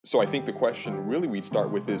So I think the question really we'd start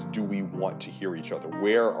with is, do we want to hear each other?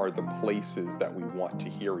 Where are the places that we want to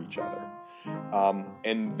hear each other?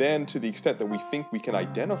 And then to the extent that we think we can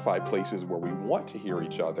identify places where we want to hear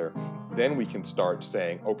each other, then we can start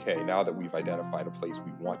saying, okay, now that we've identified a place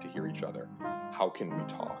we want to hear each other, how can we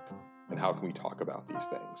talk? And how can we talk about these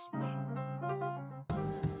things?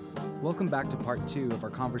 Welcome back to part 2 of our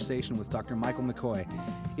conversation with Dr. Michael McCoy.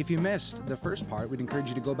 If you missed the first part, we'd encourage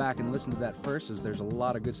you to go back and listen to that first, as there's a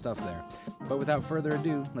lot of good stuff there. But without further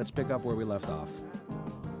ado, let's pick up where we left off.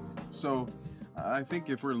 So I think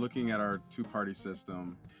if we're looking at our two-party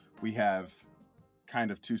system, we have kind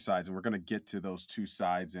of two sides, and we're going to get to those two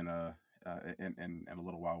sides in a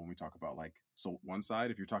little while when we talk about, like, so one side,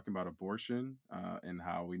 if you're talking about abortion and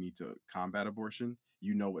how we need to combat abortion,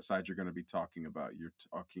 you know what side you're going to be talking about. You're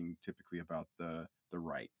talking typically about the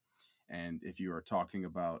right. And if you are talking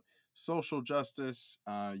about social justice,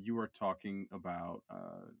 you are talking about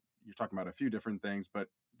a few different things, but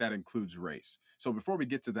that includes race. So before we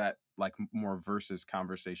get to that, like, more versus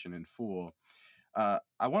conversation in full,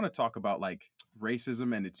 I want to talk about, like,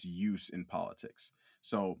 racism and its use in politics.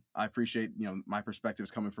 So I appreciate, my perspective is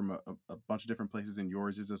coming from a bunch of different places, and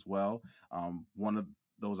yours is as well. One of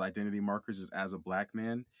those identity markers is as a Black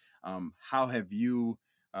man. How have you,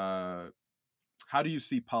 how do you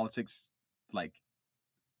see politics? Like,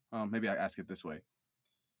 maybe I ask it this way.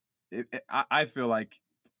 I feel like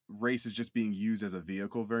race is just being used as a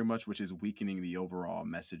vehicle very much, which is weakening the overall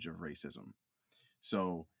message of racism.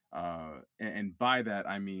 So, and by that,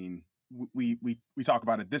 I mean, we talk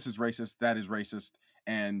about it. This is racist. That is racist.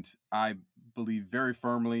 And I believe very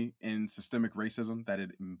firmly in systemic racism,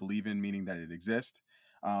 meaning that it exists,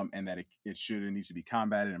 and that it should and needs to be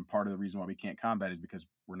combated. And part of the reason why we can't combat it is because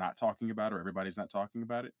we're not talking about it, or everybody's not talking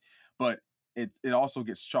about it. But it also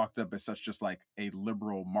gets chalked up as such, just like a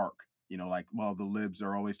liberal mark. Like, well, the libs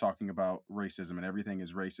are always talking about racism and everything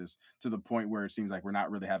is racist, to the point where it seems like we're not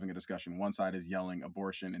really having a discussion. One side is yelling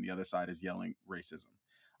abortion and the other side is yelling racism.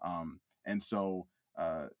 And so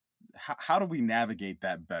how do we navigate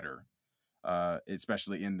that better,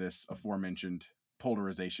 especially in this aforementioned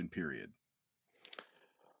polarization period?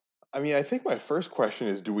 I mean, I think my first question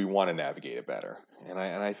is, do we want to navigate it better? And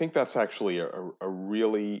I think that's actually a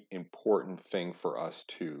really important thing for us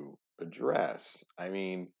to address. I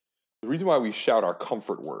mean, the reason why we shout our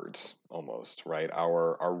comfort words, almost, right,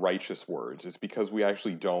 our righteous words, is because we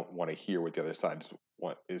actually don't want to hear what the other side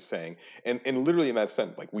is saying. And literally in that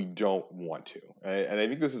sense, like, we don't want to. And I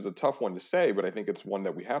think this is a tough one to say, but I think it's one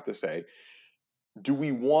that we have to say. Do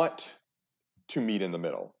we want to meet in the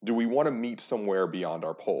middle? Do we want to meet somewhere beyond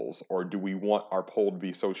our poles, or do we want our pole to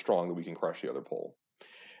be so strong that we can crush the other pole?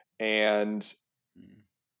 And Mm.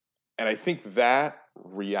 and I think that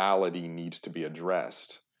reality needs to be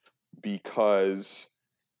addressed, because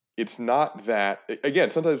it's not that, again,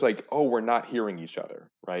 sometimes, like, oh, we're not hearing each other,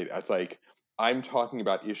 right? It's like, I'm talking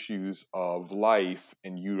about issues of life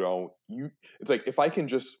and it's like, if I can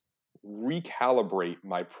just recalibrate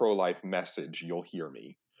my pro-life message, you'll hear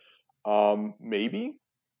me. Maybe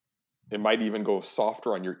it might even go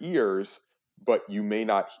softer on your ears, but you may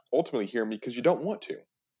not ultimately hear me because you don't want to.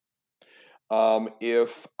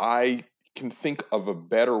 If I can think of a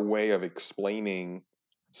better way of explaining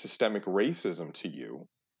systemic racism to you,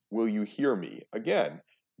 will you hear me? Again,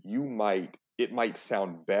 it might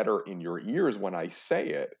sound better in your ears when I say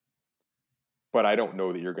it, but I don't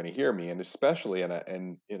know that you're going to hear me. And especially, I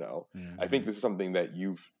think Mm-hmm. this is something that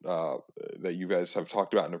that you guys have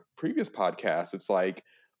talked about in a previous podcast. It's like,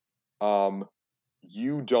 um,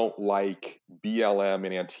 you don't like BLM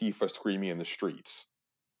and Antifa screaming in the streets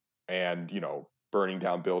and, burning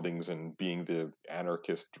down buildings and being the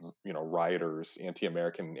anarchist, rioters,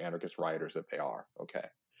 anti-American anarchist rioters that they are. Okay.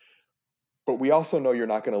 But we also know you're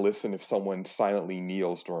not going to listen if someone silently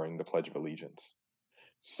kneels during the Pledge of Allegiance.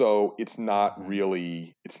 So Mm-hmm. it's not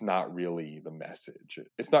really the message.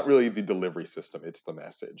 It's not really the delivery system. It's the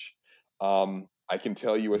message. I can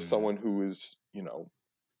tell you, as Mm-hmm. someone who is,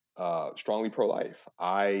 strongly pro-life,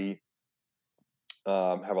 I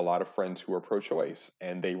have a lot of friends who are pro-choice,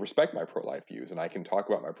 and they respect my pro-life views, and I can talk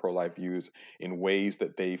about my pro-life views in ways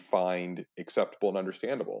that they find acceptable and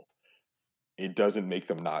understandable. It doesn't make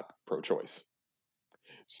them not pro-choice.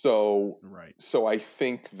 So, Right. so I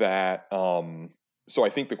think that, so I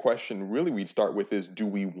think the question really we'd start with is, do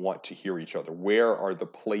we want to hear each other? Where are the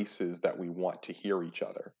places that we want to hear each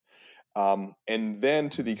other? And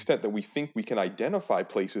then to the extent that we think we can identify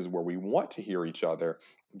places where we want to hear each other,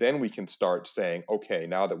 then we can start saying, okay,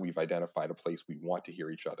 now that we've identified a place we want to hear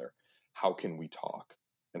each other, how can we talk?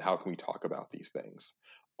 And how can we talk about these things?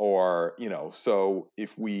 Or, so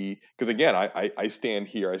if because again, I stand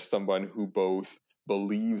here as someone who both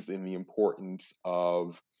believes in the importance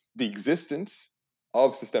of the existence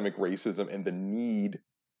of systemic racism and the need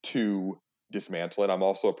to dismantle it. I'm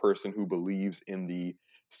also a person who believes in the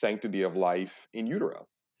sanctity of life in utero.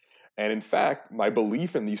 And in fact, my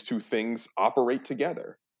belief in these two things operate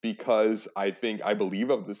together because I believe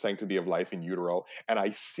of the sanctity of life in utero, and I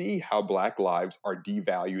see how Black lives are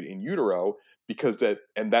devalued in utero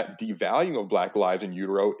that devaluing of Black lives in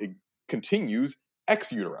utero, it continues ex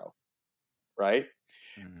utero, right?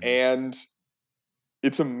 Mhm. And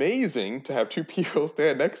it's amazing to have two people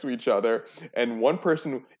stand next to each other, and one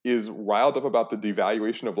person is riled up about the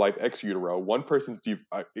devaluation of life ex utero, one person's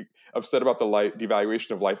upset about the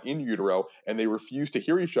devaluation of life in utero, and they refuse to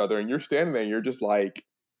hear each other. And you're standing there and you're just like,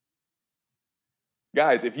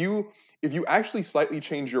 guys, if you actually slightly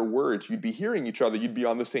change your words, you'd be hearing each other, you'd be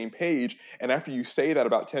on the same page. And after you say that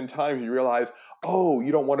about 10 times, you realize, oh,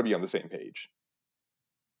 you don't want to be on the same page.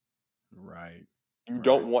 Right. You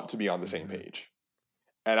don't Right. want to be on the same Hmm. page.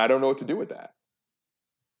 And I don't know what to do with that.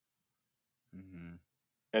 Hmm.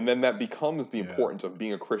 And then that becomes the Yeah. importance of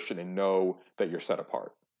being a Christian and know that you're set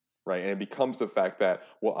apart, right? And it becomes the fact that,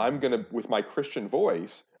 well, Hmm. with my Christian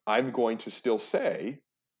voice, I'm going to still say,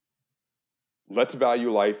 let's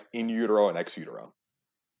value life in utero and ex utero.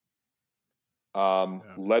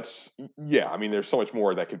 Yeah. Yeah, I mean, there's so much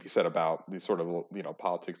more that could be said about the sort of,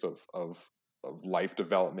 politics of life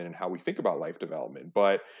development and how we think about life development.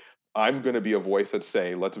 But I'm going to be a voice that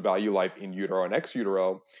say, let's value life in utero and ex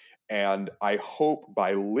utero. And I hope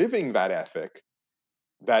by living that ethic,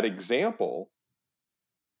 that example,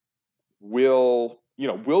 will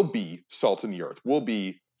be salt in the earth, will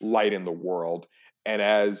be light in the world. And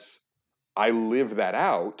as I live that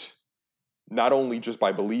out, not only just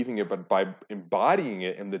by believing it, but by embodying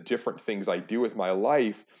it in the different things I do with my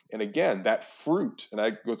life. And again, that fruit, and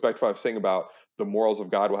that goes back to what I was saying about the morals of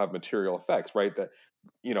God will have material effects, right? That,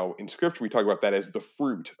 in scripture, we talk about that as the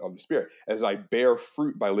fruit of the spirit. As I bear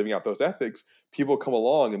fruit by living out those ethics, people come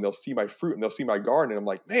along and they'll see my fruit and they'll see my garden. And I'm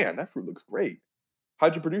like, man, that fruit looks great.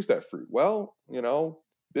 How'd you produce that fruit? Well,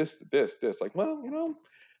 this. Like, well,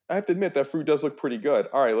 I have to admit that fruit does look pretty good.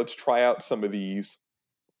 All right, let's try out some of these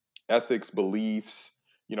ethics, beliefs.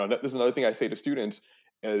 This is another thing I say to students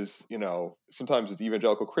is, sometimes as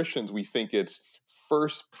evangelical Christians, we think it's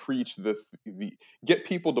first preach the get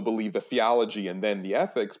people to believe the theology and then the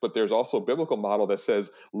ethics, but there's also a biblical model that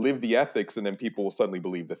says live the ethics and then people will suddenly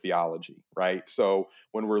believe the theology, right? So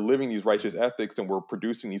when we're living these righteous Hmm. ethics and we're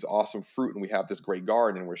producing these awesome fruit and we have this great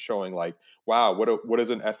garden and we're showing like, wow, what does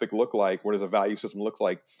an ethic look like? What does a value system look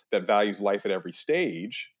like that values life at every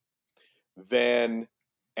stage? Then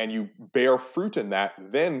and you bear fruit in that,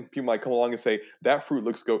 then people might come along and say, that fruit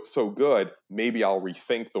looks so good, maybe I'll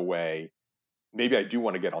rethink the way, maybe I do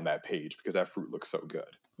want to get on that page because that fruit looks so good.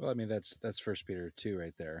 Well, I mean that's First Peter 2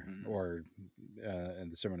 right there, Hmm. or in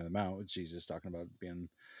the Sermon on the Mount, with Jesus talking about being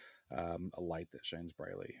a light that shines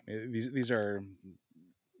brightly. I mean, these are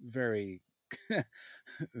very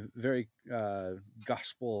very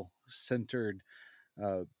gospel centered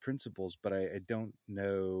principles, but I don't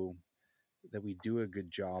know that we do a good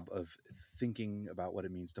job of thinking about what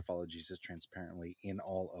it means to follow Jesus transparently in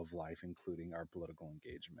all of life, including our political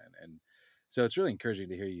engagement. And so it's really encouraging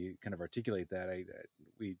to hear you kind of articulate that.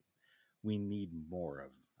 We we need more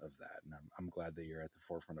of that, and I'm glad that you're at the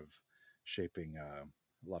forefront of shaping a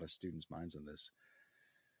lot of students' minds on this.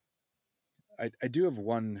 I do have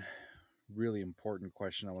one really important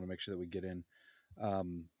question I want to make sure that we get in.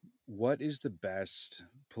 Um, what is the best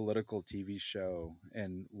political TV show,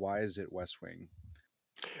 and why is it West Wing?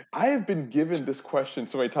 I have been given this question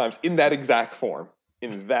so many times in that exact form.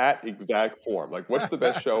 In that exact form. Like, what's the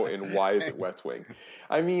best show and why is it West Wing?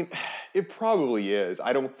 I mean, it probably is.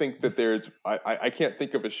 I don't think that I can't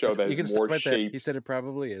think of a show that You has can stop right there. He said it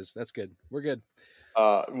probably is. That's good. We're good.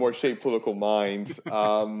 more shaped political minds.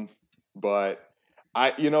 But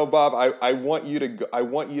Bob, I want you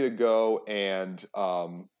to go, and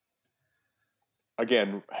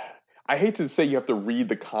again, I hate to say you have to read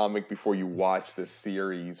the comic before you watch the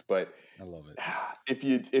series, but I love it.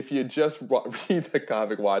 if you just read the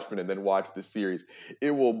comic Watchmen and then watch the series,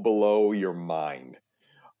 it will blow your mind.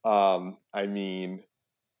 I mean,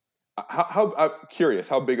 I'm curious,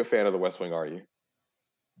 how big a fan of The West Wing are you?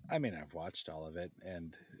 I mean, I've watched all of it,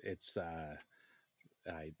 and it's I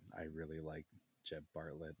really like Jeb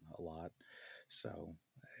Bartlett a lot. So,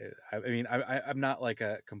 I mean, I'm not like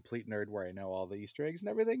a complete nerd where I know all the Easter eggs and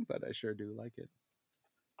everything, but I sure do like it.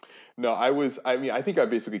 No, I mean, I think I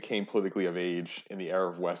basically came politically of age in the era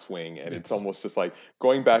of West Wing, and it's Yes. almost just like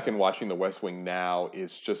going back and watching the West Wing now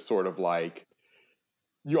is just sort of like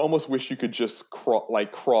you almost wish you could just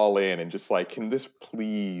crawl in and just like, can this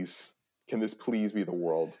please be the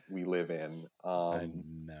world we live in? I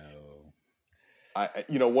know.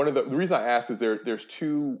 You know, one of the reason I asked is there's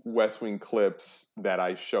two West Wing clips that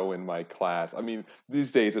I show in my class. I mean,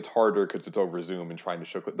 these days it's harder because it's over Zoom and trying to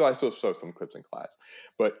show clips. Though I still show some clips in class,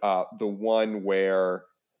 but the one where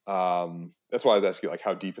that's why I was asking like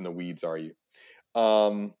how deep in the weeds are you?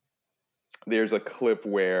 Um, there's a clip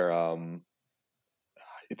where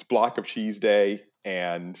it's Block of Cheese Day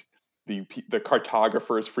and the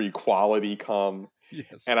cartographers for equality come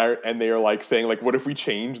Yes. and they are like saying like what if we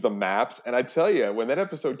change the maps, and I tell you when that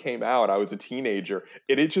episode came out I was a teenager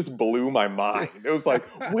and it just blew my mind. It was like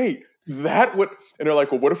wait, that would, and they're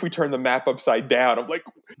like, well, what if we turn the map upside down? I'm like,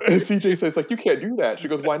 CJ says like you can't do that. She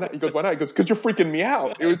goes, why not? He goes, why not? He goes, because you're freaking me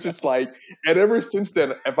out. It was just like, and ever since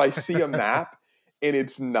then if I see a map and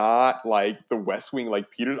it's not like the West Wing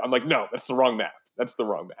like Peter, I'm like, no, that's the wrong map. That's the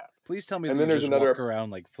wrong map. Please tell me that And you then there's just walk another, around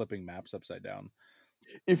like flipping maps upside down.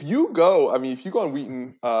 if you go, I mean, if you go on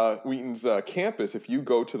Wheaton's campus, if you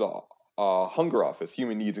go to the Hunger office,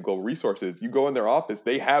 Human Needs and Global Resources, you go in their office,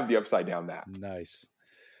 they have the upside down map. Nice.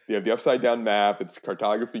 They have the upside down map. It's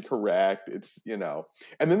cartography correct. It's, you know,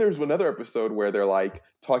 and then there's another episode where they're like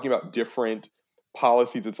talking about different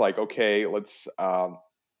policies. It's like, okay, let's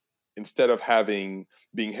instead of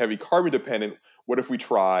being heavy carbon dependent, what if we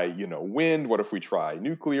try, you know, wind? What if we try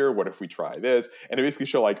nuclear? What if we try this? And they basically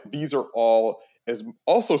show like these are all as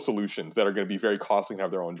also solutions that are going to be very costly and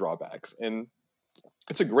have their own drawbacks. And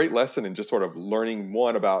it's a great lesson in just sort of learning,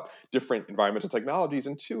 one, about different environmental technologies,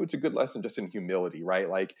 and two, it's a good lesson just in humility, right?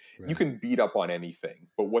 Like you Right. can beat up on anything,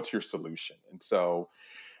 but what's your solution? And so,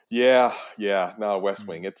 yeah, no, West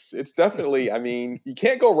Wing. It's definitely. I mean, you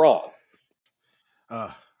can't go wrong.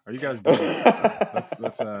 Uh, are you guys done?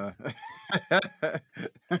 That's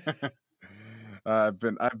I've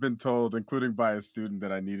been told, including by a student,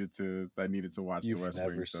 that I needed to watch The You've West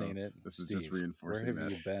Wing. never So seen it, this is just Steve. Where reinforcing have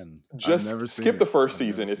that. you been? I've Just never seen skip the it. first I've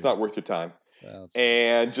never season. It's seen not it. worth your time. Well, it's true.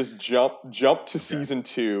 And just jump to Okay. season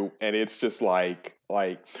two, and it's just like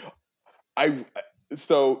I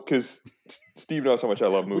so because Steve knows how much I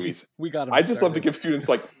love We movies. we got him I just love to started. give students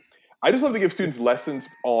like I just love to give students lessons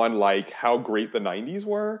on like how great the '90s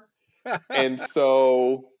were, and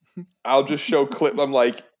so I'll just show clip. I'm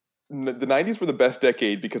like, the '90s were the best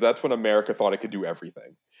decade because that's when America thought it could do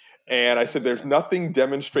everything. And I Oh said, there's man. nothing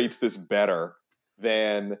demonstrates this better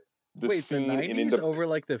than the Wait, the scene in 90s over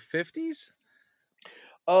like the 50s?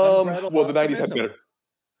 Unbridled well, the '90s had better. optimism.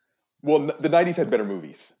 Well, the '90s had better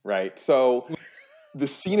movies, right? So the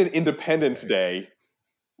scene in Independence Okay. Day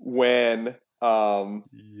when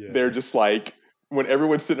they're just Yes. like when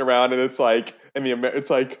everyone's sitting around and it's like it's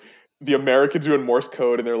like the Americans doing Morse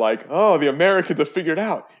code and they're like, oh, the Americans have figured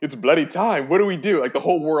out it's bloody time. What do we do? Like the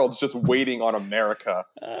whole world's just waiting on America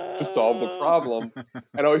to solve the problem.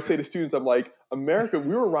 And I always say to students, I'm like, America,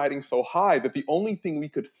 we were riding so high that the only thing we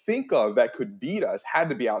could think of that could beat us had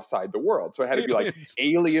to be outside the world. So it had to be like Aliens.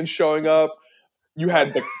 aliens showing up. You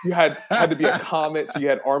had to be a comet, so you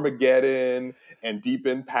had Armageddon and Deep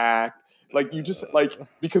Impact. Like you just like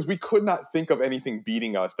because we could not think of anything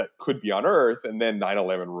beating us that could be on Earth, and then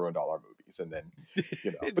 9/11 ruined all our movies, and then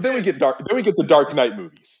It but then we did. get then we get the Dark Knight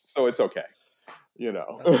movies, so it's okay, you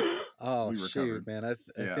know. Oh We shoot, recovered. man. I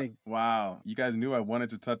Yeah. think Wow. You guys knew I wanted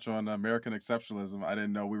to touch on American exceptionalism. I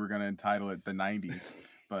didn't know we were going to entitle it the '90s,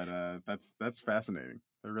 but that's fascinating.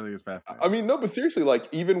 It really is I fascinating. mean, no, but seriously, like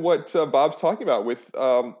even what Bob's talking about with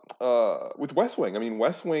West Wing. I mean,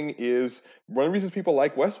 West Wing is one of the reasons people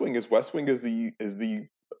like West Wing is the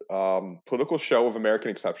political show of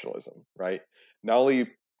American exceptionalism, right? Not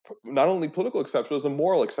only not only political exceptionalism,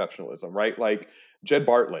 moral exceptionalism, right? Like Jed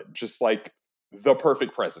Bartlett, just like the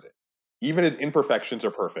perfect president. Even his imperfections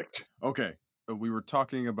are perfect. Okay. We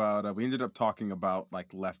ended up talking about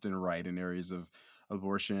like left and right in areas of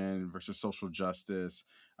abortion versus social justice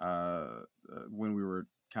when we were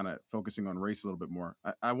kind of focusing on race a little bit more.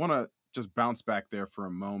 I want to just bounce back there for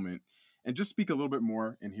a moment and just speak a little bit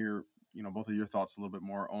more and hear, both of your thoughts a little bit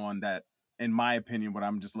more on that. In my opinion, what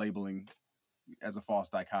I'm just labeling as a false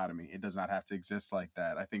dichotomy. It does not have to exist like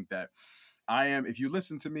that. I think that if you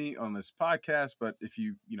listen to me on this podcast, but if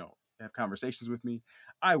you have conversations with me,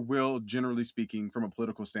 I will, generally speaking, from a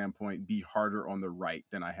political standpoint, be harder on the right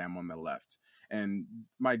than I am on the left. And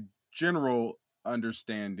my general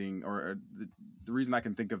understanding, or the reason I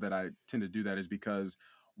can think of that I tend to do that is because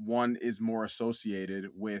one is more associated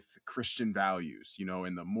with Christian values,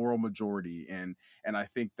 and the moral majority, and I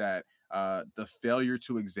think that the failure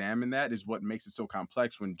to examine that is what makes it so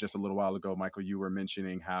complex. When just a little while ago, Michael, you were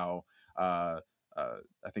mentioning how uh,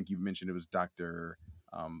 I think you mentioned it was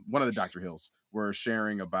one of the Dr. Hills were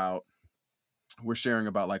sharing about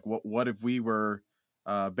like what if we were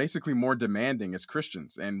basically more demanding as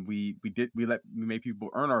Christians, and we made people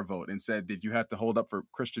earn our vote and said that you have to hold up for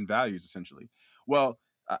Christian values essentially. Well,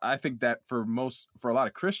 I think that for a lot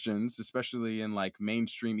of Christians, especially in like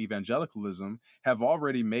mainstream evangelicalism, have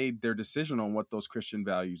already made their decision on what those Christian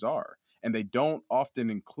values are, and they don't often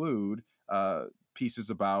include pieces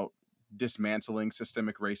about dismantling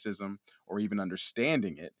systemic racism or even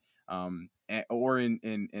understanding it, or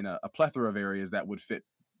in a plethora of areas that would fit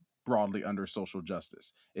broadly under social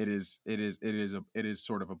justice. It is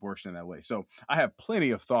sort of abortion in that way. So I have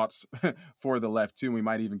plenty of thoughts for the left too. We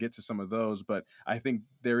might even get to some of those, but I think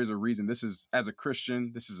there is a reason. This is, as a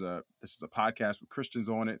Christian, this is a podcast with Christians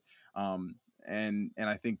on it, and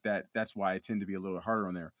I think that that's why I tend to be a little harder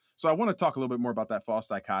on there. So I want to talk a little bit more about that false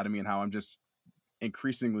dichotomy and how I'm just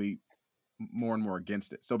increasingly more and more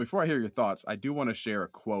against it. So before I hear your thoughts, I do want to share a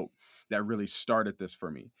quote that really started this for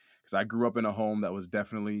me, because I grew up in a home that was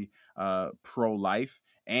definitely pro-life,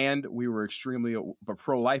 and we were but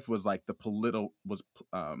pro-life was like the political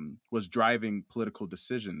was driving political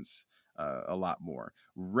decisions a lot more.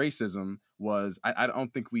 Racism was, I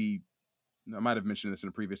don't think I might have mentioned this in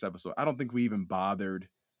a previous episode. I don't think we even bothered.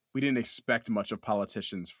 We didn't expect much of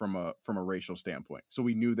politicians from a racial standpoint. So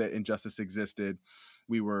we knew that injustice existed.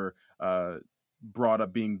 We were brought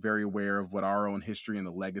up being very aware of what our own history and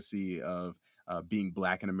the legacy of being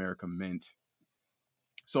Black in America meant.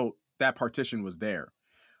 So that partition was there.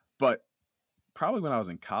 But probably when I was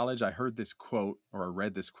in college, I heard this quote, or I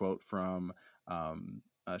read this quote from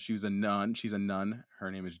she was a nun. She's a nun.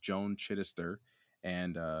 Her name is Joan Chittister,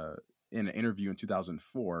 and in an interview in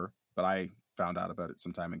 2004, but I found out about it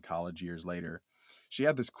sometime in college years later. She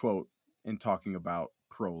had this quote in talking about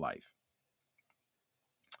pro-life.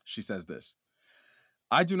 She says this: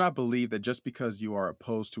 I do not believe that just because you are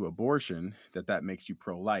opposed to abortion, that makes you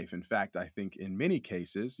pro-life. In fact, I think in many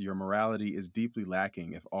cases, your morality is deeply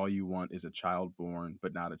lacking if all you want is a child born,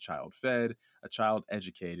 but not a child fed, a child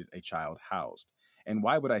educated, a child housed. And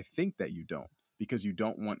why would I think that you don't? Because you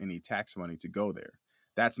don't want any tax money to go there.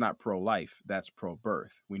 That's not pro-life, that's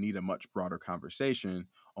pro-birth. We need a much broader conversation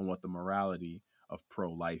on what the morality of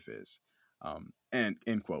pro-life is. And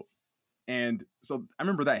end quote. And so I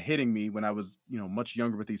remember that hitting me when I was, much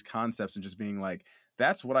younger with these concepts, and just being like,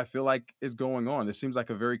 that's what I feel like is going on. This seems like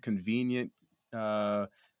a very convenient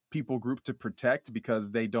people group to protect,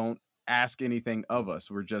 because they don't ask anything of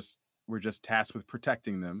us. We're just tasked with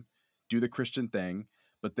protecting them, do the Christian thing,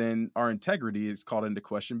 but then our integrity is called into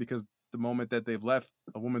question, because the moment that they've left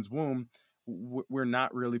a woman's womb, we're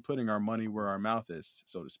not really putting our money where our mouth is,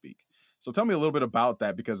 so to speak. So tell me a little bit about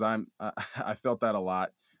that, because I felt that a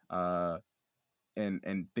lot, uh,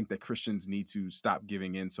 and think that Christians need to stop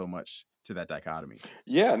giving in so much to that dichotomy.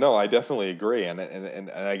 Yeah, no, I definitely agree, and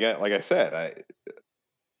again, like I said,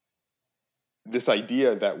 this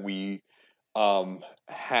idea that we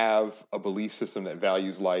have a belief system that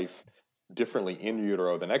values life differently in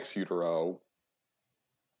utero than ex utero,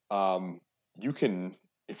 um, you can,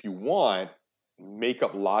 if you want, make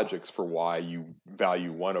up logics for why you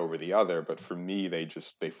value one over the other, but for me, they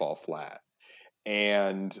fall flat.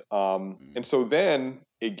 And Mm. so then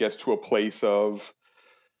it gets to a place of,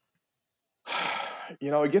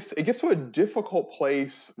 it gets to a difficult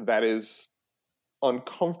place that is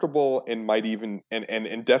uncomfortable, and might even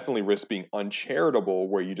and definitely risk being uncharitable,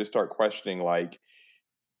 where you just start questioning, like,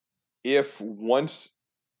 if once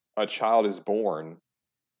a child is born,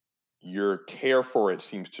 your care for it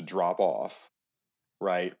seems to drop off,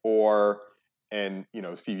 right? Or, and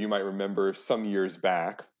Steve, you might remember some years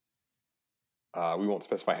back, we won't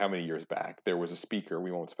specify how many years back, there was a speaker,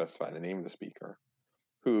 we won't specify the name of the speaker,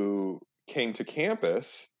 who came to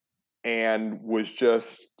campus and was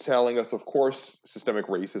just telling us, of course, systemic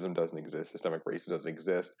racism doesn't exist. Systemic racism doesn't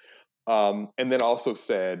exist. And then also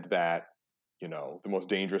said that, the most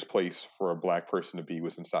dangerous place for a Black person to be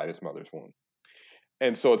was inside his mother's womb.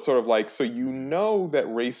 And so it's sort of like, so Mm. that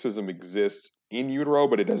racism exists in utero,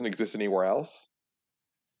 but it doesn't exist anywhere else,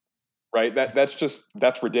 right?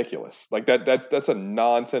 That's ridiculous. Like that's a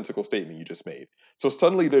nonsensical statement you just made. So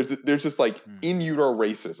suddenly there's just like Mm. in utero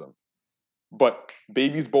racism, but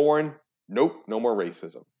babies born, nope, no more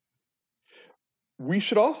racism. We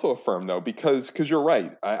should also affirm, though, because you're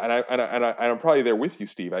right, I'm probably there with you,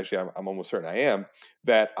 Steve. Actually, I'm almost certain I am,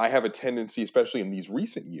 that I have a tendency, especially in these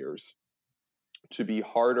recent years, to be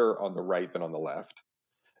harder on the right than on the left.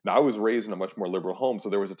 Now, I was raised in a much more liberal home, so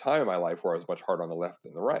there was a time in my life where I was much harder on the left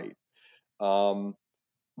than the right. Um,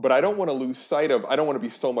 but I don't want to lose sight of, I don't want to be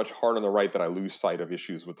so much hard on the right that I lose sight of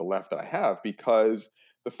issues with the left that I have, because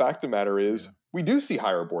the fact of the matter is, Yeah. we do see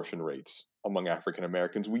higher abortion rates among African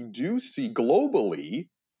Americans. We do see globally,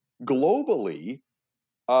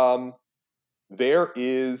 um, there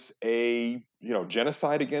is a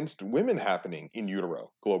genocide against women happening in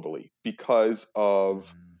utero globally because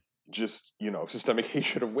of Mhm. just systemic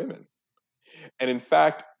hatred of women. And in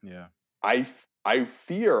fact, Yeah. I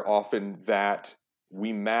fear often that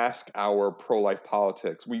we mask our pro-life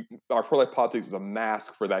politics. Our pro-life politics is a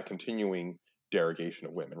mask for that continuing derogation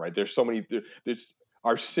of women, right? There's so many. There's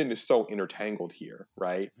Our sin is so intertangled here,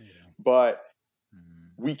 right? Yeah. But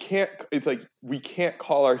Mhm. we can't. It's like we can't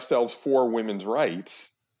call ourselves for women's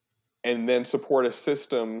rights and then support a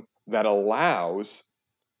system that allows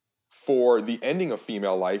for the ending of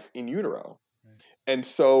female life in utero. Right. And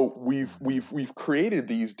so we've Mhm. we've we've created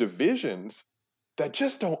these divisions that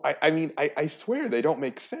just don't. I swear they don't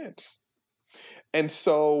make sense. And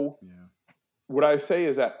so Yeah. what I say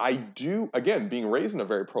is that I do, again, being raised in a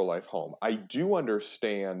very pro-life home, I do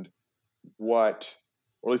understand what,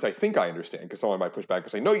 or at least I think I understand, because someone might push back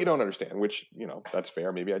and say, no, you don't understand, which, that's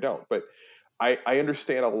fair. Maybe I don't. But I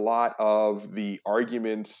understand a lot of the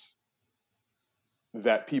arguments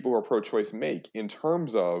that people who are pro-choice make in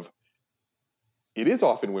terms of it is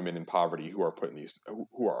often women in poverty who are put in these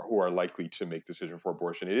who are likely to make decision for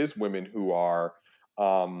abortion. It is women who are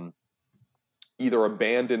um, either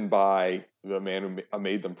abandoned by the man who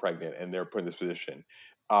made them pregnant and they're put in this position.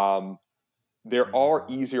 Um, there are Mhm.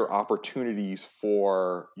 easier opportunities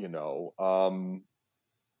for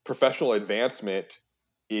professional advancement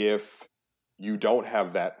if you don't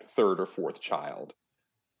have that third or fourth child,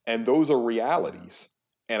 and those are Yeah. realities.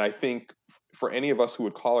 And I think for any of us who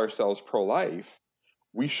would call ourselves pro-life,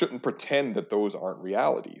 we shouldn't pretend that those aren't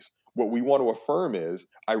realities. What we want to affirm is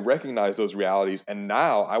I recognize those realities, and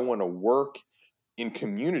now I want to work in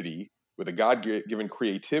community with a God given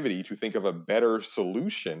creativity to think of a better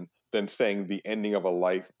solution than saying the ending of a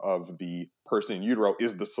life of the person in utero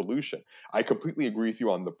is the solution. I completely agree with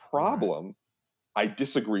you on the Right. problem. I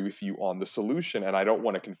disagree with you on the solution, and I don't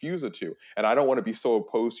want to confuse the two. And I don't want to be so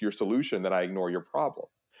opposed to your solution that I ignore your problem,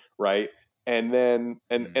 right? And then,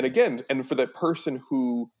 and Mhm. again, and for that person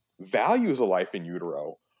who values a life in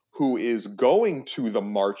utero, who is going to the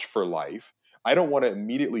March for Life, I don't want to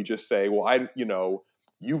immediately just say, well,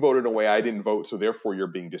 you voted in a way I didn't vote, so therefore you're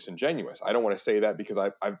being disingenuous. I don't want to say that, because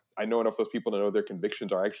I know enough of those people to know their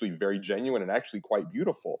convictions are actually very genuine and actually quite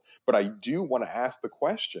beautiful. But I do want to ask the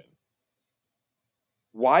question,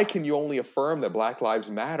 why can you only affirm that Black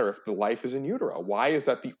Lives Matter if the life is in utero? Why is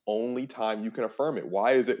that the only time you can affirm it?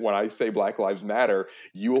 Why is it when I say Black Lives Matter,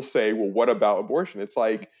 you will say, well, what about abortion? It's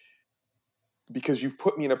like, because you've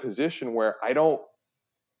put me in a position where I don't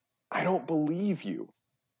believe you.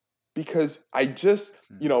 Because I just,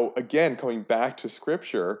 Mhm. again, coming back to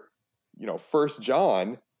scripture, First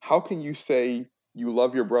John, how can you say you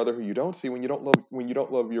love your brother who you don't see when you don't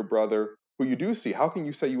love your brother who you do see? How can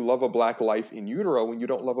you say you love a black life in utero when you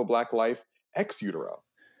don't love a black life ex utero?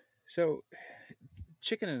 So,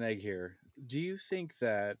 chicken and egg here. Do you think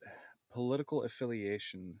that political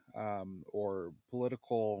affiliation or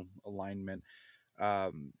political alignment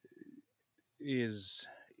um, is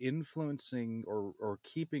influencing or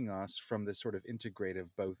keeping us from this sort of integrative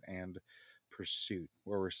both and pursuit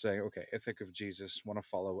where we're saying, okay, ethic of Jesus, want to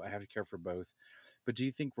follow, I have to care for both. But do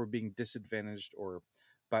you think we're being disadvantaged or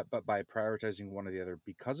but by prioritizing one or the other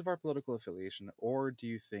because of our political affiliation, or do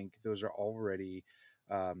you think those are already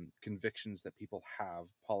convictions that people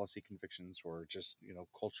have, policy convictions, or just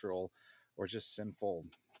cultural, or just sinful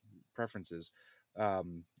preferences,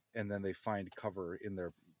 um, and then they find cover in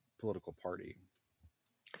their political party?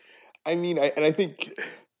 And I think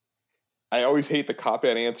I always hate the cop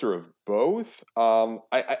out answer of both. I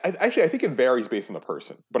think it varies based on the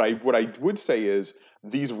person. But what Okay, I would say is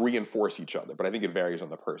these reinforce each other. But I think it varies on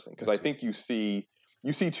the person, because I that's what. think you see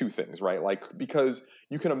two things, right? Like, because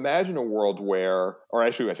you can imagine a world where, or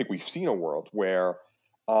actually, I think we've seen a world where,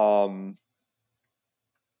 um,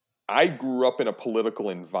 I grew up in a political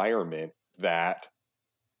environment that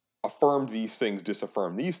affirmed these things,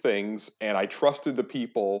 disaffirmed these things, and I trusted the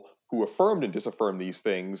people who affirmed and disaffirmed these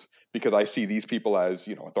things because I see these people as,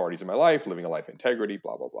 authorities in my life, living a life of integrity,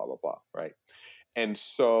 blah, blah, blah, blah, blah, right? And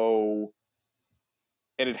so,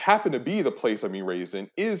 and it happened to be the place I'm being raised in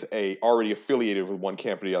is already affiliated with one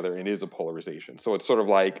camp or the other and is a polarization. So it's sort of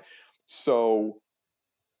like, so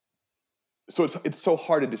so it's so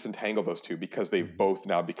hard to disentangle those two because they've Mhm. both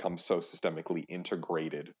now become so systemically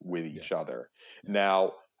integrated with Yeah. each other. Yeah.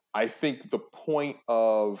 Now, I think the point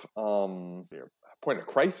of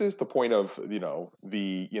crisis, the point of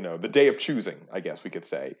the day of choosing, I guess we could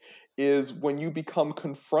say, is when you become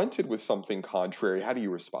confronted with something contrary. How do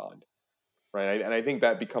you respond? Right, and I think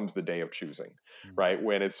that becomes the day of choosing, Mhm. right?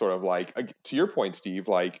 When it's sort of like, to your point, Steve,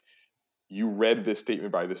 like you read this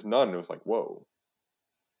statement by this nun, and it was like, whoa,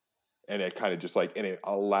 and it kind of just like, and it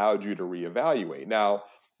allowed you to reevaluate. Now,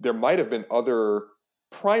 there might have been other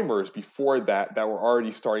primers before that that were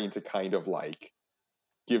already starting to kind of like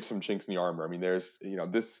give some chinks in the armor. I mean, there's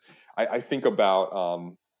this. I think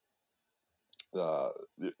about uh,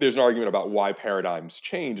 there's an argument about why paradigms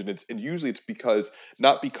change, and usually it's because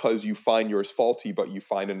not because you find yours faulty, but you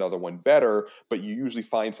find another one better. But you usually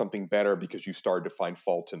find something better because you started to find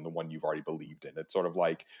fault in the one you've already believed in. It's sort of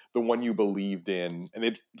like the one you believed in, and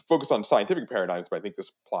it focused on scientific paradigms, but I think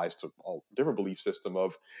this applies to all different belief system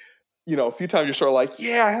of, a few times you're sort of like,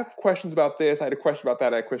 yeah, I have questions about this. I had a question about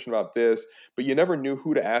that. I had a question about this. But you never knew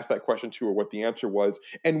who to ask that question to or what the answer was.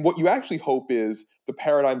 And what you actually hope is the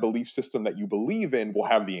paradigm belief system that you believe in will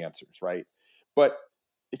have the answers, right? But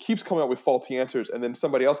it keeps coming up with faulty answers. And then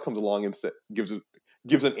somebody else comes along and gives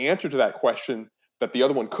an answer to that question that the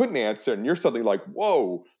other one couldn't answer. And you're suddenly like,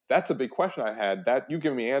 whoa, that's a big question I had. That you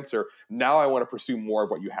give me an answer. Now I want to pursue more of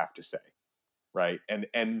what you have to say, right? And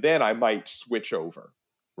then I might switch over,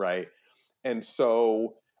 right? And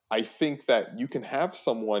so I think that you can have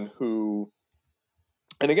someone who,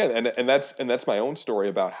 and again, and that's my own story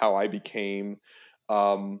about how I became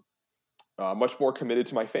um, much more committed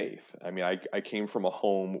to my faith. I mean, I came from a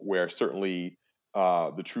home where certainly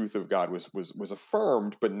the truth of God was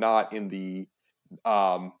affirmed, but not in the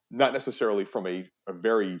not necessarily from a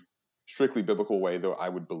very strictly biblical way, though I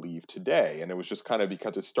would believe today. And it was just kind of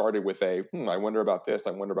because it started with I wonder about this,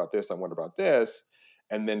 I wonder about this, I wonder about this,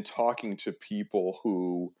 and then talking to people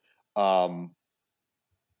who, um,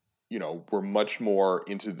 were much more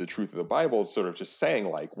into the truth of the Bible, sort of just saying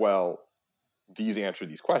like, well, these answer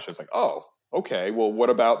these questions. Like, oh, okay, well, what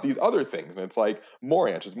about these other things? And it's like more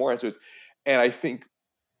answers, more answers. And I think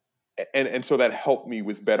and so that helped me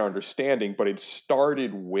with better understanding, but it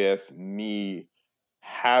started with me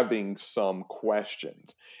having some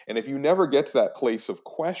questions. And if you never get to that place of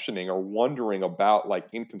questioning or wondering about like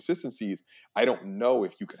inconsistencies, I don't know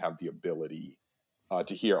if you could have the ability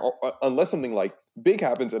to hear, unless something like big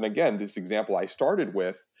happens. And again, this example I started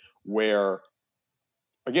with, where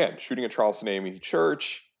again, shooting at Charleston AME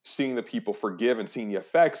Church, seeing the people forgive and seeing the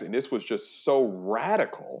effects, and this was just so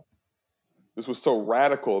radical. This was so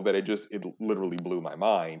radical that it literally blew my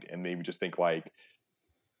mind and made me just think like,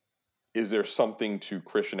 is there something to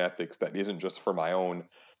Christian ethics that isn't just for my own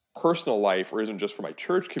personal life or isn't just for my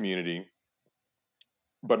church community,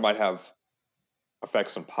 but might have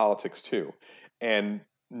effects on politics too? And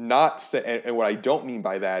not say, and what I don't mean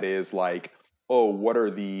by that is like, oh, what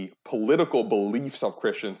are the political beliefs of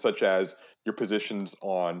Christians, such as your positions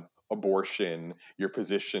on abortion, your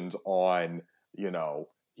positions on,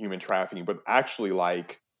 human trafficking, but actually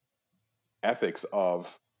like ethics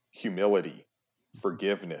of humility,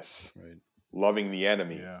 forgiveness, Right. loving the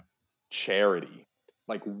enemy, Yeah. charity.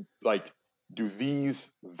 Like like do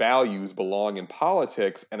these values belong in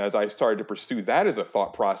politics? And as I started to pursue that as a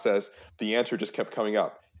thought process, the answer just kept coming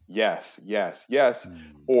up. Yes, yes, yes,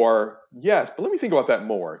 Mm. or yes, but let me think about that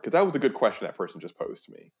more because that was a good question that person just posed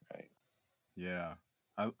to me. Right? Yeah.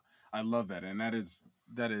 I I love that. And that is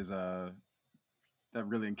that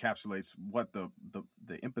really encapsulates what the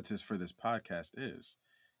impetus for this podcast is.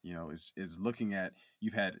 Is looking at,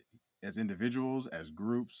 you've had, as individuals, as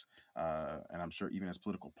groups, and I'm sure even as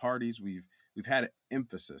political parties, we've had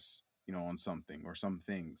emphasis, on something or some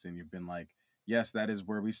things, and you've been like, yes, that is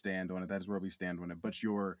where we stand on it. That is where we stand on it. But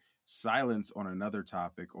your silence on another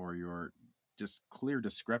topic, or your just clear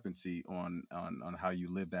discrepancy on how you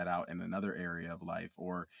live that out in another area of life,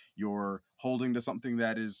 or you're holding to something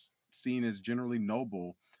that is seen as generally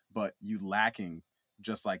noble, but you lacking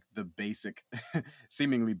just like the basic,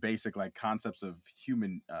 seemingly basic, like concepts of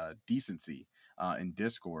human decency in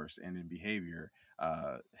discourse and in behavior,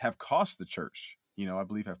 have cost the church. I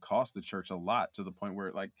believe have cost the church a lot, to the point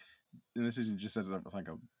where, like, and this isn't just as like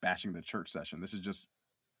a bashing the church session. This is just,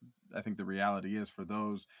 I think the reality is, for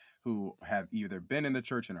those who have either been in the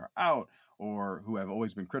church and are out, or who have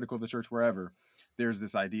always been critical of the church, wherever, there's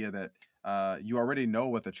this idea that you already know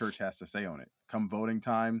what the church has to say on it. Come voting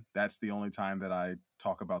time, that's the only time that I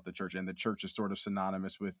talk about the church, and the church is sort of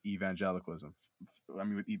synonymous with evangelicalism. I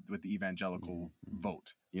mean, with the evangelical Mm-hmm.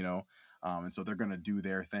 vote, and so they're going to do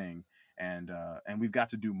their thing, and we've got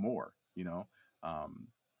to do more. you know. Um,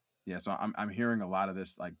 yeah, so I'm hearing a lot of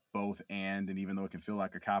this like both and even though it can feel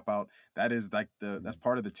like a cop out, that is like that's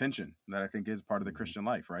part of the tension that I think is part of the Christian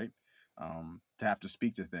life, right? To have to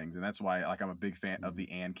speak to things, and that's why like I'm a big fan of the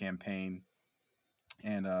and campaign,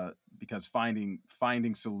 and because finding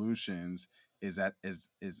solutions is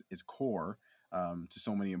core to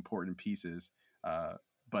so many important pieces,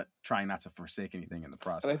 but trying not to forsake anything in the And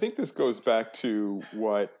I process. think this goes back to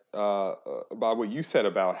what about what you said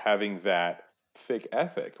about having that thick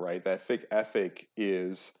ethic, right? That thick ethic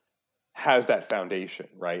is has that foundation,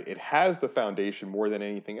 right? It has the foundation more than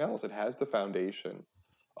anything else. It has the foundation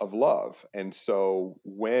of love. And so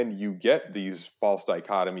when you get these false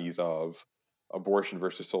dichotomies of abortion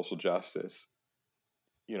versus social justice,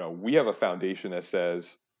 we have a foundation that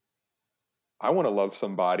says, I want to love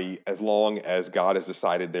somebody as long as God has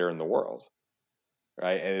decided they're in the world,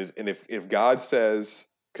 right? And if God says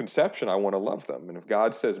conception, I want to love them. And if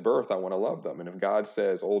God says birth, I want to love them. And if God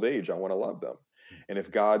says old age, I want to love them. And if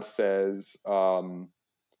God says,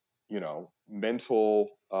 mental,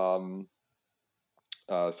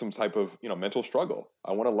 some type of, mental struggle,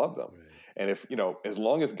 I want to love them. Right. And if, as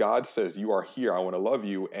long as God says you are here, I want to love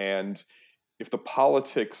you. And if the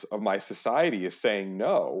politics of my society is saying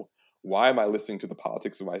no, why am I listening to the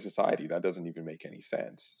politics of my society? That doesn't even make any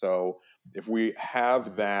sense. So if we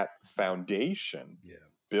have that foundation Yeah.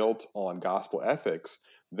 built on gospel ethics,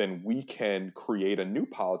 then we can create a new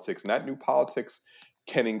politics. And that new politics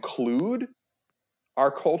can include our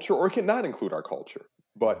culture or it can not include our culture.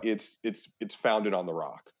 But it's founded on the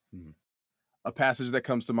rock. Mhm. A passage that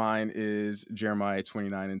comes to mind is Jeremiah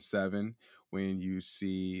 29:7, when you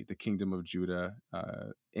see the kingdom of Judah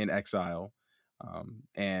in exile,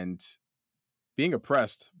 and being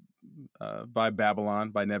oppressed by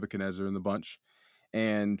Babylon, by Nebuchadnezzar and the bunch.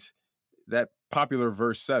 And that popular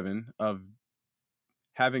verse 7 of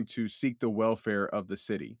having to seek the welfare of the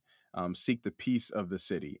city, seek the peace of the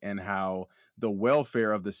city, and how the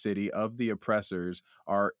welfare of the city of the oppressors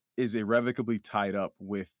is irrevocably tied up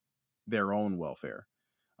with their own welfare.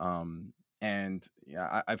 And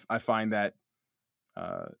yeah, I find that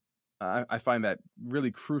uh, I find that really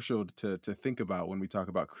crucial to think about when we talk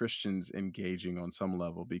about Christians engaging on some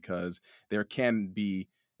level, because there can be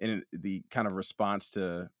in the kind of response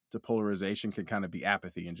to polarization can kind of be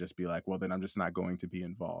apathy and just be like, well, then I'm just not going to be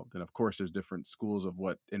involved. And of course, there's different schools of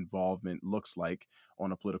what involvement looks like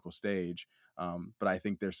on a political stage. But I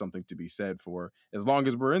think there's something to be said for as long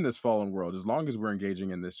as we're in this fallen world, as long as we're engaging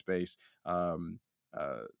in this space, um,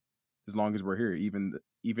 uh, as long as we're here, even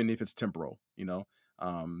if it's temporal,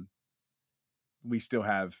 um, we still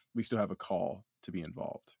have a call to be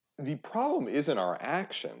involved. The problem isn't our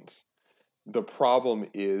actions. The problem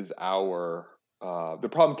is the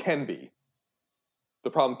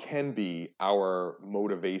problem can be our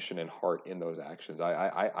motivation and heart in those actions.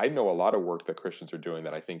 I know a lot of work that Christians are doing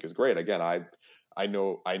that I think is great. Again, I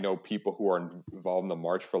know people who are involved in the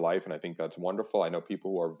March for Life, and I think that's wonderful. I know people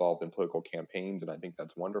who are involved in political campaigns, and I think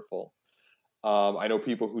that's wonderful. I know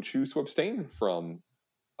people who choose to abstain from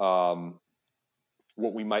um,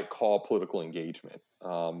 what we might call political engagement,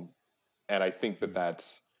 and I think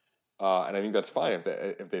that's fine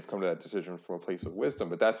if they've come to that decision from a place of wisdom.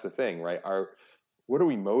 But that's the thing, right? What are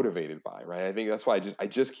we motivated by, right? I think that's why I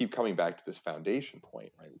just keep coming back to this foundation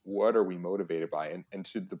point, right? What are we motivated by? And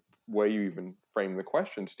to the way you even frame the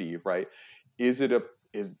question, Steve, right? Is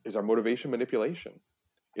our motivation manipulation?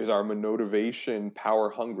 Is our motivation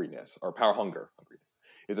power hungriness or power hungriness?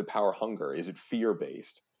 Is it power hunger? Is it fear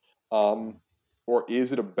based? Um, or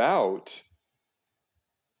is it about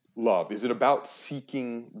love? Is it about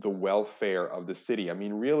seeking the welfare of the city? I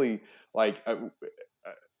mean, really, like,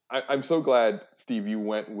 I'm so glad, Steve, you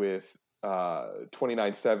went with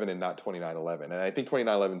 29/7 and not 29/11. And I think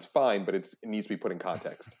 29/11 is fine, but it needs to be put in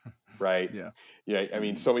context, right? Yeah. Yeah, I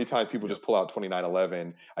mean, so many times people Yep. just pull out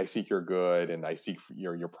 29/11. I seek your good, and I seek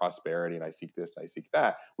your prosperity, and I seek this, and I seek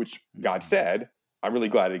that. Which God said, I'm really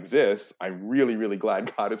glad it exists. I'm really, really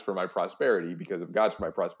glad God is for my prosperity, because if God's for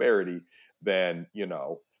my prosperity, then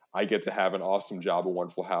I get to have an awesome job, a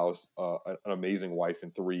wonderful house, an amazing wife,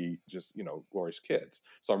 and three just glorious kids.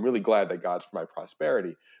 So I'm really glad that God's for my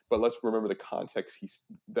prosperity. But let's remember the context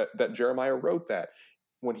that Jeremiah wrote that.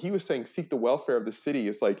 When he was saying seek the welfare of the city,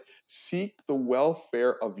 it's like seek the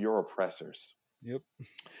welfare of your oppressors. Yep.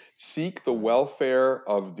 Seek the welfare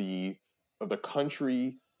of the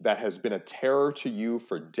country that has been a terror to you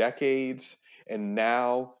for decades and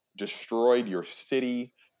now destroyed your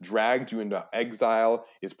city, dragged you into exile,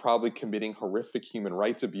 is probably committing horrific human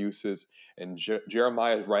rights abuses. And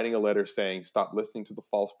Jeremiah is writing a letter saying, stop listening to the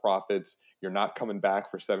false prophets. You're not coming back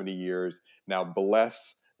for 70 years. Now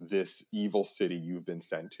bless this evil city you've been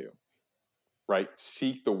sent to, right?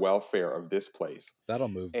 Seek the welfare of this place. That'll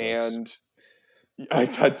move books. And I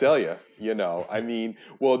tell you, I mean,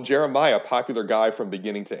 well, Jeremiah, popular guy from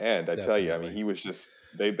beginning to end. I tell you, I mean, Definitely. he was just,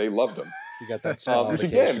 they loved him. You got that Which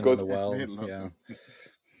again small goes, in the well. They loved Yeah. him.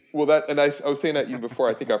 well, I was saying that even before,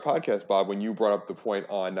 I think our podcast, Bob, when you brought up the point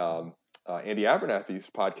on Andy Abernathy's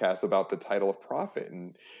podcast about the title of prophet,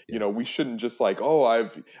 and Yeah. we shouldn't just like, oh,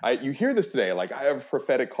 you hear this today, like I have a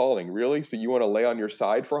prophetic calling, really? So you want to lay on your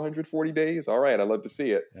side for 140 days? All right, I'd love to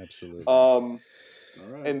see it. Absolutely. All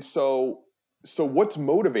right. And so what's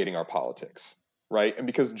motivating our politics, right? And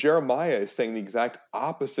because Jeremiah is saying the exact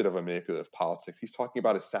opposite of a manipulative politics, he's talking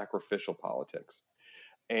about a sacrificial politics.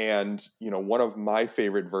 And, one of my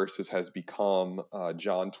favorite verses has become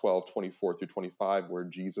John 12:24-25, where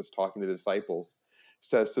Jesus, talking to the disciples,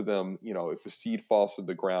 says to them, if a seed falls to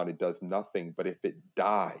the ground, it does nothing. But if it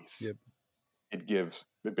dies, Yep.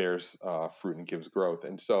 it bears fruit and gives growth.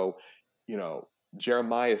 And so,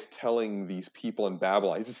 Jeremiah is telling these people in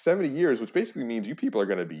Babylon, he says 70 years, which basically means you people are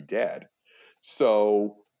going to be dead.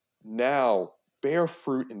 So now bear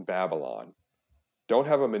fruit in Babylon. Don't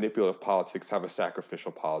have a manipulative politics, have a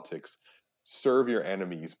sacrificial politics. Serve your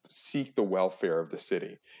enemies, seek the welfare of the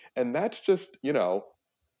city. And that's just,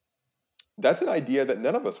 that's an idea that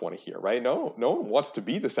none of us want to hear, right? No one wants to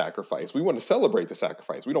be the sacrifice. We want to celebrate the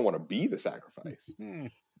sacrifice. We don't want to be the sacrifice.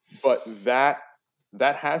 But that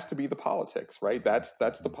has to be the politics, right? That's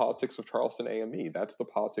the politics of Charleston AME. That's the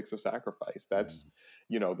politics of sacrifice. That's,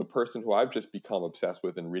 the person who I've just become obsessed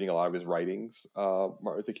with and reading a lot of his writings,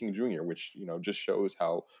 Martin Luther King Jr., which, just shows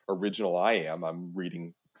how original I am. I'm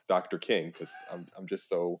reading Dr. King because I'm just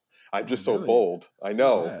so Really? bold. I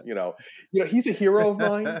know, he's a hero of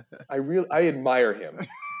mine. I admire him.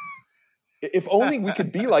 If only we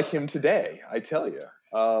could be like him today, I tell you.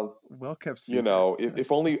 Well kept secret.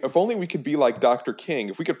 If only we could be like Dr. King.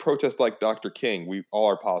 If we could protest like Dr. King, all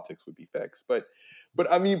our politics would be fixed. But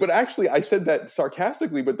actually, I said that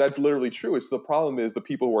sarcastically, but that's literally true. It's the problem is the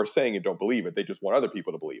people who are saying it don't believe it. They just want other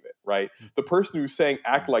people to believe it, right? The person who's saying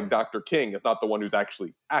act like Dr. King is not the one who's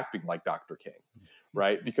actually acting like Dr. King,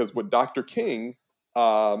 right? Because what Dr. King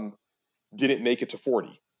didn't make it to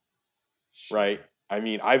 40, right? I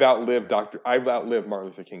mean, I've outlived Martin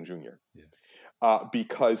Luther King Jr.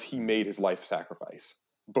 Because he made his life sacrifice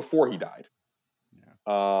before he died.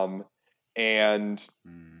 And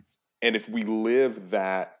if we live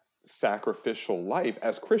that sacrificial life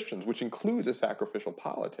as Christians, which includes a sacrificial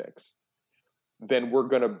politics, then we're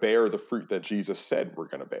going to bear the fruit that Jesus said we're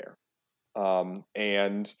going to bear.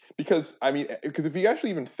 And because if you actually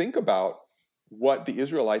even think about what the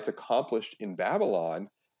Israelites accomplished in Babylon,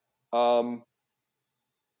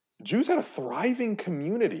 Jews had a thriving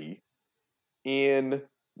community in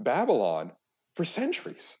Babylon for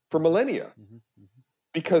centuries, for millennia,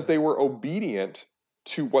 because they were obedient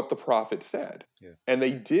to what the prophet said. Yeah. And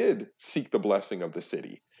they did seek the blessing of the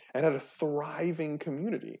city and had a thriving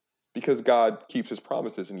community because God keeps his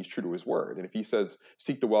promises and he's true to his word. And if he says,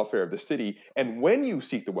 seek the welfare of the city, and when you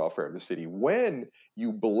seek the welfare of the city, when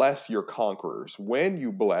you bless your conquerors, when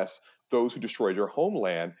you bless those who destroyed your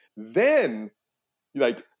homeland, then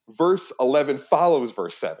verse 11 follows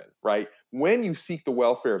verse 7, right? When you seek the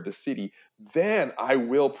welfare of the city, then I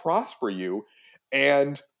will prosper you.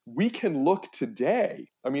 And we can look today.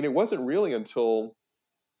 I mean, it wasn't really until,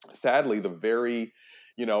 sadly, the very,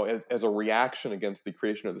 as a reaction against the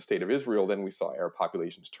creation of the state of Israel, then we saw Arab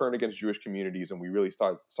populations turn against Jewish communities, and we really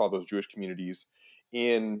saw those Jewish communities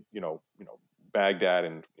in, Baghdad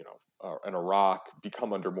and, and Iraq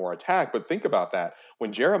become under more attack. But think about that.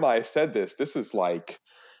 When Jeremiah said this is like,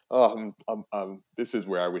 this is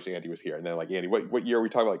where I wish Andy was here. And then Andy, what year are we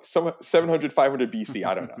talking about? Some 700, 500 BC.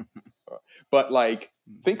 I don't know. But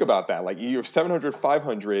think about that. Year 700,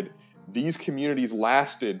 500, these communities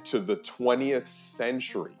lasted to the 20th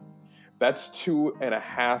century. That's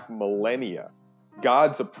 2.5 millennia.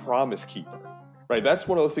 God's a promise keeper, right? That's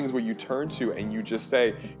one of those things where you turn to and you just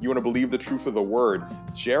say, you want to believe the truth of the word.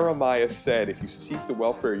 Jeremiah said, if you seek the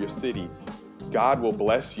welfare of your city, God will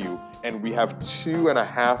bless you. And we have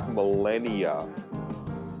 2.5 millennia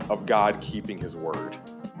of God keeping his word.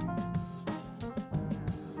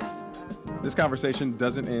 This conversation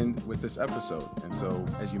doesn't end with this episode. And so,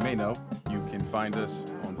 as you may know, you can find us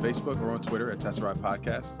on Facebook or on Twitter at Tesseract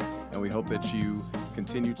Podcast. And we hope that you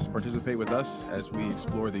continue to participate with us as we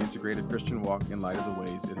explore the integrated Christian walk in light of the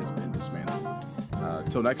ways it has been dismantled.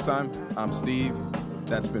 Till next time, I'm Steve.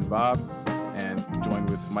 That's been Bob. And join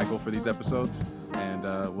with Michael for these episodes. And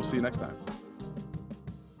we'll see you next time.